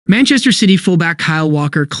Manchester City fullback Kyle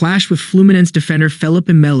Walker clashed with Fluminense defender Felipe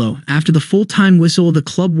Melo after the full-time whistle of the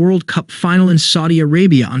Club World Cup final in Saudi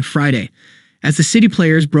Arabia on Friday. As the City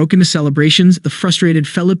players broke into celebrations, the frustrated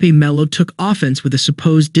Felipe Melo took offense with a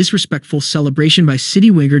supposed disrespectful celebration by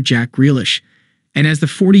City winger Jack Grealish. And as the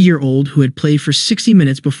 40-year-old, who had played for 60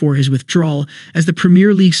 minutes before his withdrawal, as the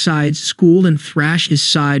Premier League side schooled and thrashed his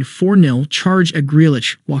side 4-0 charge at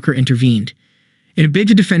Grealish, Walker intervened. In a bid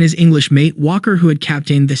to defend his English mate, Walker, who had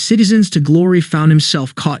captained the Citizens to glory, found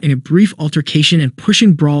himself caught in a brief altercation and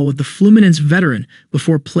pushing brawl with the Fluminense veteran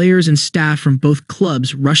before players and staff from both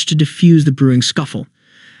clubs rushed to defuse the brewing scuffle.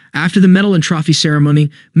 After the medal and trophy ceremony,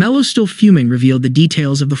 Melo, still fuming, revealed the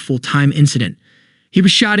details of the full-time incident. He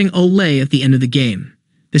was shouting "Olé" at the end of the game.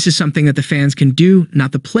 "This is something that the fans can do,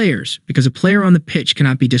 not the players, because a player on the pitch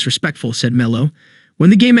cannot be disrespectful," said Melo. When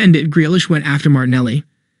the game ended, Grealish went after Martinelli.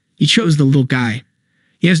 "He chose the little guy.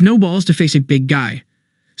 He has no balls to face a big guy.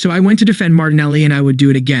 So I went to defend Martinelli and I would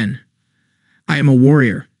do it again. I am a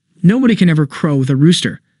warrior. Nobody can ever crow with a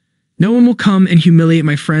rooster. No one will come and humiliate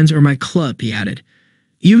my friends or my club," he added.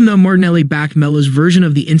 Even though Martinelli backed Melo's version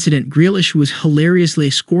of the incident, Grealish, who was hilariously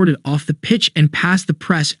escorted off the pitch and past the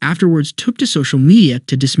press afterwards, took to social media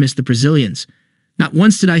to dismiss the Brazilians. "Not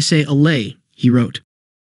once did I say Olé," he wrote.